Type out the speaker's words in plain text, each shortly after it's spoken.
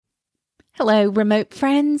Hello, remote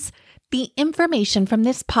friends. The information from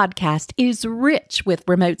this podcast is rich with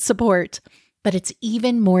remote support, but it's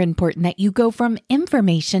even more important that you go from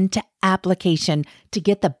information to application to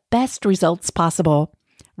get the best results possible.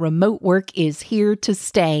 Remote work is here to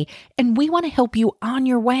stay, and we want to help you on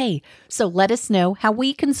your way. So let us know how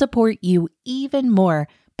we can support you even more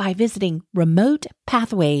by visiting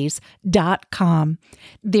remotepathways.com.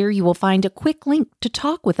 There you will find a quick link to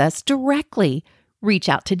talk with us directly. Reach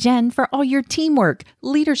out to Jen for all your teamwork,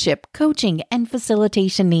 leadership, coaching, and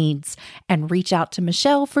facilitation needs. And reach out to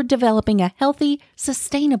Michelle for developing a healthy,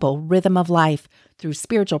 sustainable rhythm of life through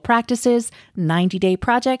spiritual practices, 90-day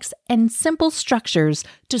projects, and simple structures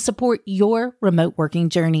to support your remote working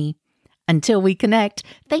journey. Until we connect,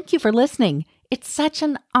 thank you for listening. It's such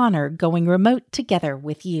an honor going remote together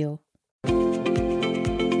with you.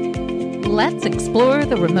 Let's explore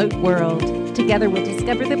the remote world. Together we'll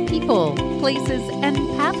discover the people, places, and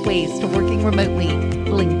pathways to working remotely.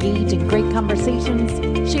 We'll engage in great conversations,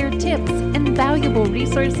 share tips and valuable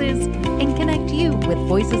resources, and connect you with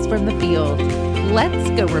voices from the field. Let's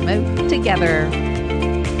go remote together.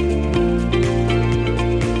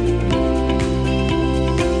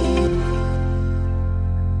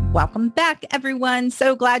 Welcome back, everyone.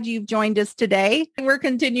 So glad you've joined us today. We're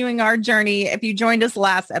continuing our journey. If you joined us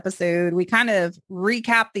last episode, we kind of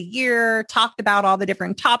recapped the year, talked about all the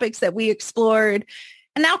different topics that we explored.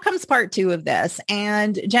 And now comes part 2 of this.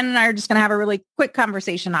 And Jen and I are just going to have a really quick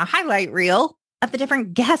conversation, a highlight reel of the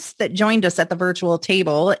different guests that joined us at the virtual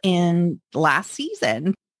table in last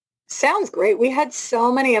season. Sounds great. We had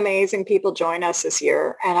so many amazing people join us this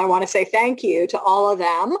year. And I want to say thank you to all of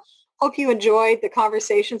them. Hope you enjoyed the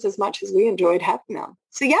conversations as much as we enjoyed having them.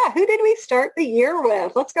 So yeah, who did we start the year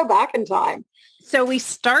with? Let's go back in time. So we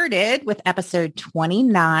started with episode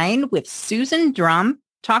 29 with Susan Drum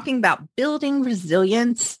talking about building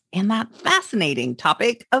resilience and that fascinating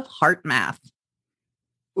topic of heart math.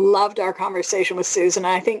 Loved our conversation with Susan.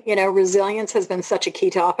 I think, resilience has been such a key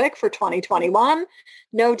topic for 2021.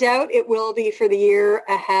 No doubt it will be for the year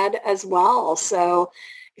ahead as well. So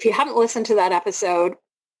if you haven't listened to that episode,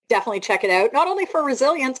 definitely check it out. Not only for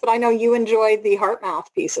resilience, but I know you enjoyed the heart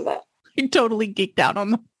math piece of it. I totally geeked out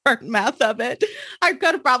on the heart math of it. I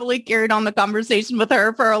could have probably carried on the conversation with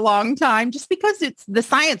her for a long time just because the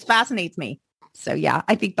science fascinates me. So yeah,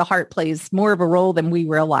 I think the heart plays more of a role than we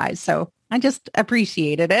realize. So I just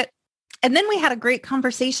appreciated it. And then we had a great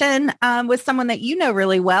conversation with someone that you know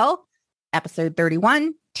really well. Episode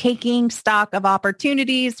 31, Taking Stock of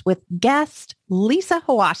Opportunities with guest Lisa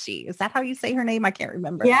Hawashi. Is that how you say her name? I can't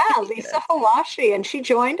remember. Yeah, Lisa Hawashi. And she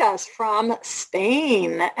joined us from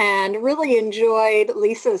Spain and really enjoyed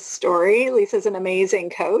Lisa's story. Lisa's an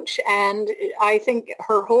amazing coach. And I think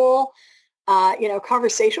her whole,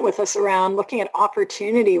 conversation with us around looking at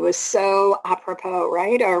opportunity was so apropos,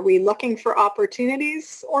 right? Are we looking for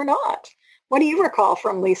opportunities or not? What do you recall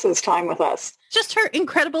from Lisa's time with us? Just her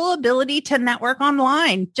incredible ability to network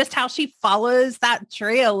online, just how she follows that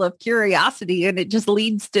trail of curiosity and it just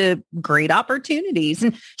leads to great opportunities.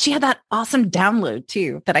 And she had that awesome download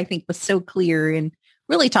too, that I think was so clear and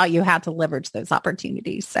really taught you how to leverage those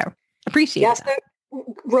opportunities. So appreciate that. So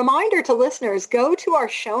reminder to listeners, go to our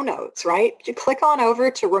show notes, right? You click on over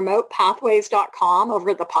to remotepathways.com over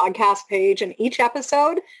at the podcast page, and each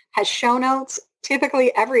episode has show notes.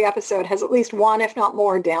 Typically, every episode has at least one, if not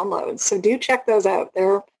more, downloads. So do check those out.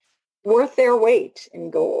 They're worth their weight in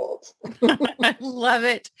gold. I love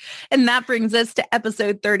it. And that brings us to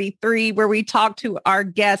episode 33, where we talked to our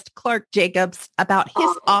guest, Clark Jacobs, about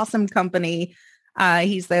his awesome company.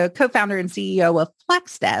 He's the co-founder and CEO of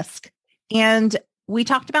FlexDesk. And we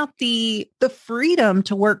talked about the freedom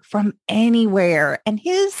to work from anywhere. And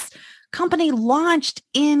his company launched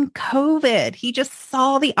in COVID. He just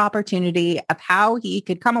saw the opportunity of how he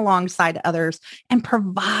could come alongside others and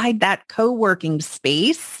provide that co-working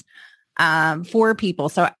space for people.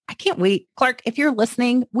 So I can't wait. Clark, if you're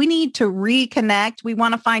listening, we need to reconnect. We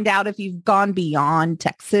want to find out if you've gone beyond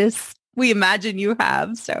Texas. We imagine you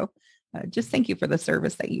have. So just thank you for the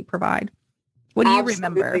service that you provide. What do you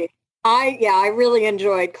remember? I really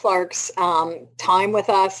enjoyed Clark's time with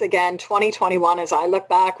us. Again, 2021, as I look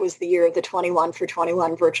back, was the year of the 21 for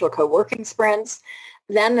 21 virtual co-working sprints.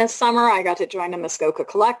 Then this summer, I got to join the Muskoka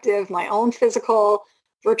Collective, my own physical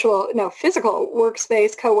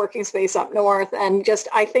workspace, co-working space up north. And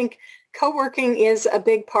I think co-working is a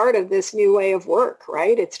big part of this new way of work,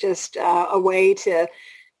 right? It's just a way to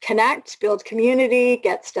connect, build community,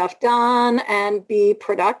 get stuff done, and be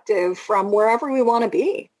productive from wherever we want to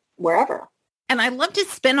be. Wherever. And I loved his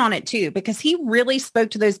spin on it too, because he really spoke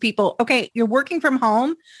to those people. Okay, you're working from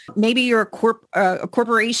home. Maybe you're a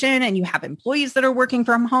corporation and you have employees that are working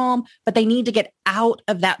from home, but they need to get out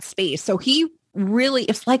of that space. So he really,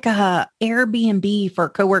 it's like a Airbnb for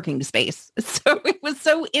co-working space. So it was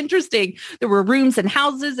so interesting. There were rooms and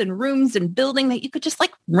houses and rooms and building that you could just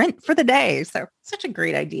like rent for the day. So such a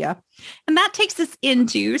great idea. And that takes us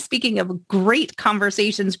into, speaking of great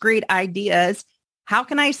conversations, great ideas, how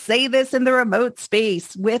can I say this in the remote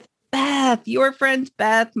space with Beth, your friend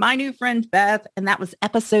Beth, my new friend Beth, and that was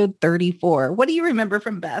episode 34. What do you remember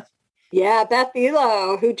from Beth? Yeah, Beth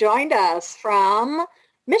Elo, who joined us from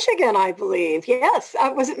Michigan, I believe. Yes.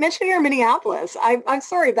 Was it Michigan or Minneapolis? I'm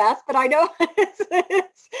sorry, Beth, but I know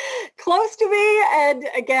it's close to me. And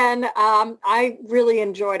again, I really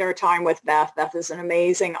enjoyed our time with Beth. Beth is an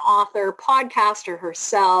amazing author, podcaster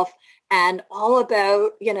herself, and all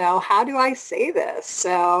about, how do I say this?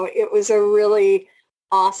 So it was a really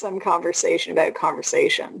awesome conversation about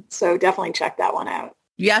conversation. So definitely check that one out.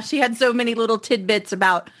 Yeah, she had so many little tidbits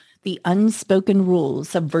about the unspoken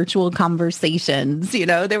rules of virtual conversations.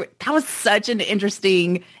 That was such an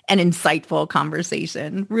interesting and insightful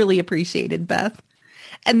conversation. Really appreciated Beth.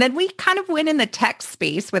 And then we kind of went in the tech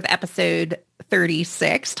space with episode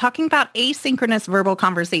 36, talking about asynchronous verbal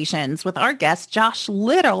conversations with our guest, Josh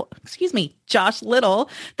Little,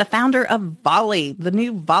 the founder of Volley, the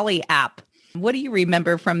new Volley app. What do you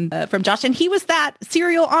remember from Josh? And he was that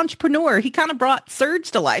serial entrepreneur. He kind of brought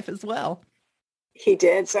Surge to life as well. He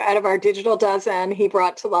did. So out of our digital dozen, he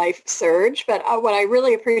brought to life Surge. But what I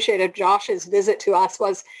really appreciated Josh's visit to us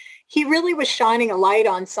was he really was shining a light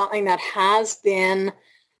on something that has been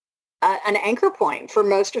an anchor point for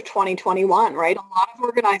most of 2021, right? A lot of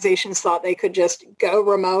organizations thought they could just go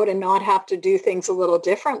remote and not have to do things a little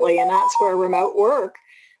differently. And that's where remote work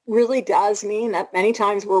really does mean that many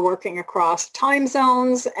times we're working across time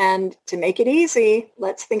zones. And to make it easy,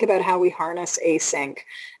 let's think about how we harness async.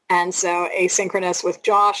 And so asynchronous with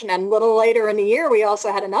Josh. And then a little later in the year, we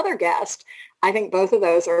also had another guest. I think both of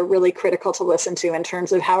those are really critical to listen to in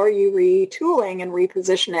terms of how are you retooling and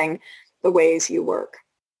repositioning the ways you work.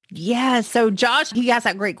 Yeah. So Josh, he asked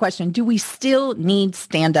that great question. Do we still need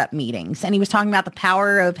stand-up meetings? And he was talking about the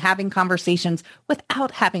power of having conversations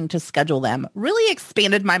without having to schedule them. Really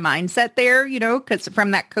expanded my mindset there, because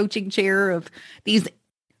from that coaching chair of these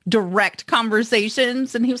direct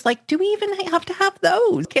conversations. And he was like, do we even have to have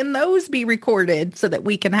those? Can those be recorded so that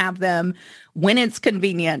we can have them when it's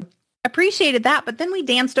convenient? Appreciated that. But then we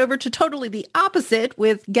danced over to totally the opposite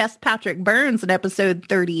with guest Patrick Burns in episode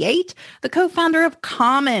 38, the co-founder of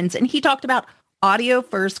Commons. And he talked about audio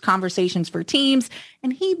first conversations for teams.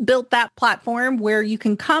 And he built that platform where you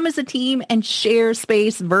can come as a team and share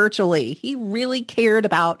space virtually. He really cared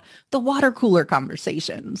about the water cooler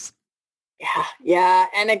conversations. Yeah.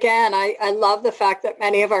 And again, I love the fact that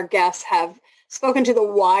many of our guests have spoken to the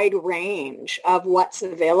wide range of what's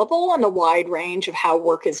available and the wide range of how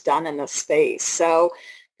work is done in this space. So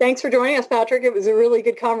thanks for joining us, Patrick. It was a really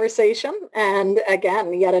good conversation. And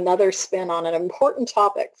again, yet another spin on an important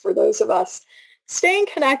topic for those of us staying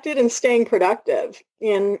connected and staying productive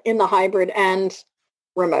in the hybrid and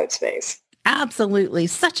remote space. Absolutely.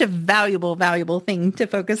 Such a valuable thing to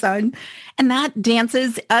focus on. And that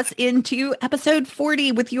dances us into episode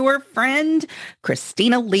 40 with your friend,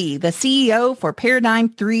 Christina Lee, the CEO for Paradigm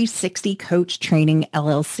 360 Coach Training,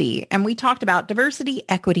 LLC. And we talked about diversity,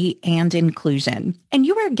 equity, and inclusion. And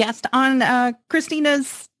you were a guest on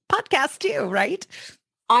Christina's podcast too, right?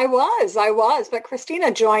 I was. But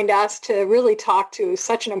Christina joined us to really talk to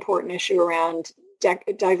such an important issue around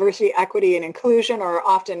diversity, equity, and inclusion, or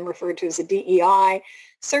often referred to as a DEI.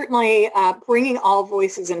 Certainly bringing all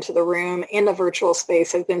voices into the room in the virtual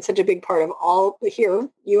space has been such a big part of all here,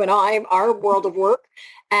 you and I, our world of work.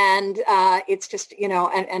 And it's just,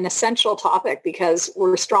 an essential topic because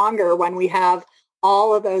we're stronger when we have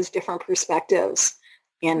all of those different perspectives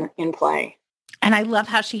in play. And I love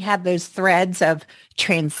how she had those threads of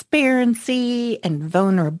transparency and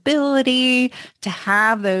vulnerability to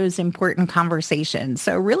have those important conversations.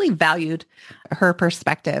 So really valued her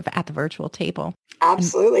perspective at the virtual table.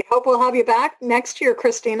 Absolutely. Hope we'll have you back next year,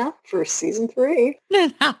 Christina, for season 3.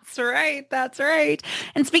 That's right. That's right.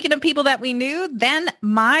 And speaking of people that we knew, then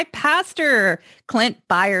my pastor, Clint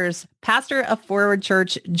Byers, pastor of Forward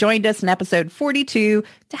Church, joined us in episode 42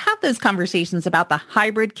 to have those conversations about the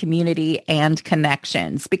hybrid community and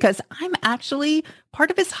connections, because I'm actually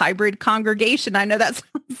part of his hybrid congregation. I know that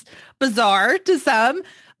sounds bizarre to some,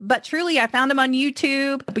 but truly I found him on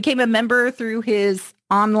YouTube, became a member through his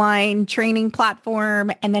online training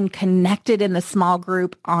platform, and then connected in the small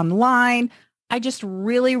group online. I just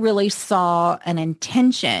really, really saw an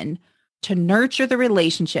intention to nurture the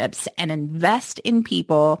relationships and invest in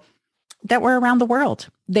people that were around the world.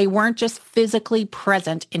 They weren't just physically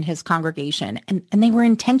present in his congregation, and they were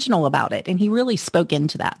intentional about it. And he really spoke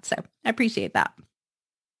into that. So I appreciate that.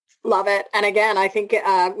 Love it. And again, I think it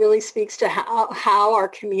really speaks to how our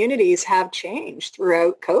communities have changed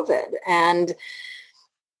throughout COVID, and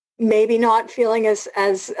maybe not feeling as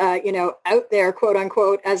out there, quote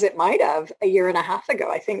unquote, as it might have a year and a half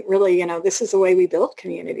ago. I think really, this is the way we build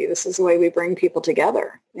community. This is the way we bring people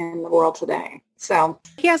together in the world today. So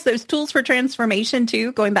he has those tools for transformation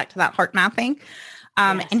too, going back to that heart mapping.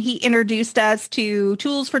 Yes. And he introduced us to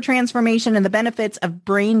tools for transformation and the benefits of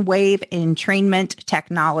brainwave entrainment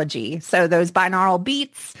technology. So those binaural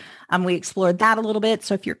beats, we explored that a little bit.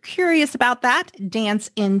 So if you're curious about that, dance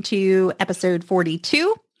into episode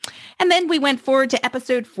 42. And then we went forward to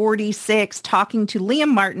episode 46, talking to Liam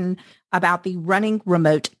Martin about the Running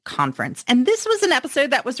Remote Conference. And this was an episode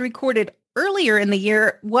that was recorded earlier in the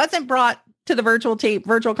year, wasn't brought to the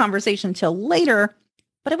virtual conversation till later,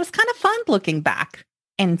 but it was kind of fun looking back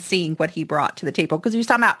and seeing what he brought to the table, because he was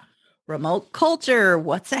talking about remote culture,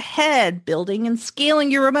 what's ahead, building and scaling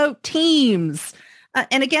your remote teams.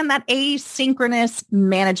 And again, that asynchronous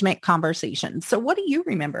management conversation. So what do you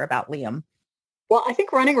remember about Liam? Well, I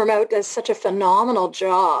think Running Remote does such a phenomenal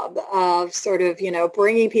job of sort of,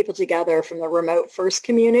 bringing people together from the remote first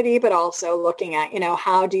community, but also looking at,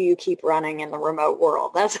 how do you keep running in the remote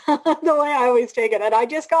world? That's the way I always take it. And I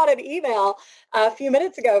just got an email a few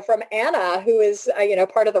minutes ago from Anna, who is,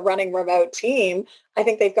 part of the Running Remote team. I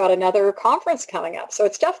think they've got another conference coming up. So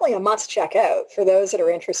it's definitely a must check out for those that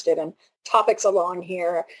are interested in topics along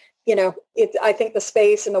here. I think the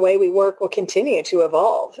space and the way we work will continue to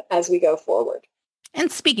evolve as we go forward. And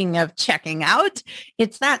speaking of checking out,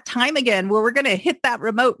 it's that time again where we're going to hit that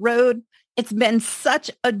remote road. It's been such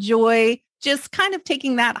a joy just kind of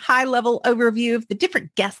taking that high level overview of the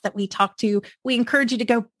different guests that we talked to. We encourage you to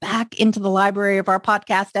go back into the library of our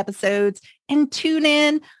podcast episodes and tune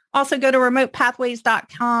in. Also go to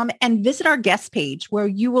remotepathways.com and visit our guest page, where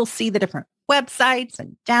you will see the different websites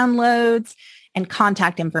and downloads and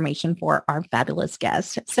contact information for our fabulous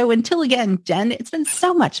guests. So until again, Jen, it's been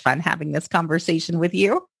so much fun having this conversation with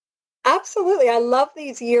you. Absolutely. I love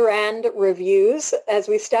these year-end reviews. As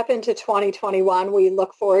we step into 2021, we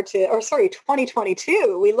look forward to,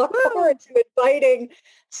 2022, we look forward to inviting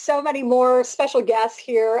so many more special guests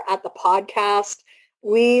here at the podcast.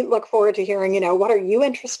 We look forward to hearing, what are you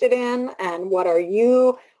interested in and what are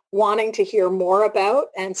you wanting to hear more about?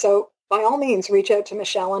 And so by all means, reach out to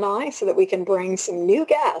Michelle and I so that we can bring some new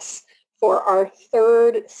guests for our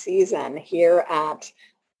third season here at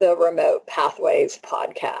the Remote Pathways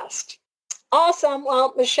podcast. Awesome.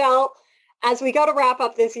 Well, Michelle, as we go to wrap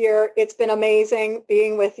up this year, it's been amazing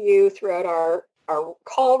being with you throughout our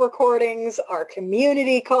call recordings, our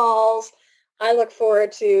community calls. I look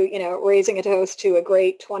forward to, raising a toast to a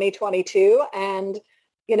great 2022 and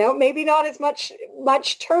maybe not as much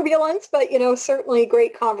turbulence, but, certainly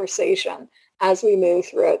great conversation as we move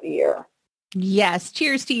throughout the year. Yes.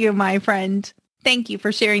 Cheers to you, my friend. Thank you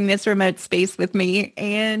for sharing this remote space with me,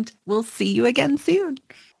 and we'll see you again soon.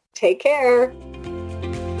 Take care.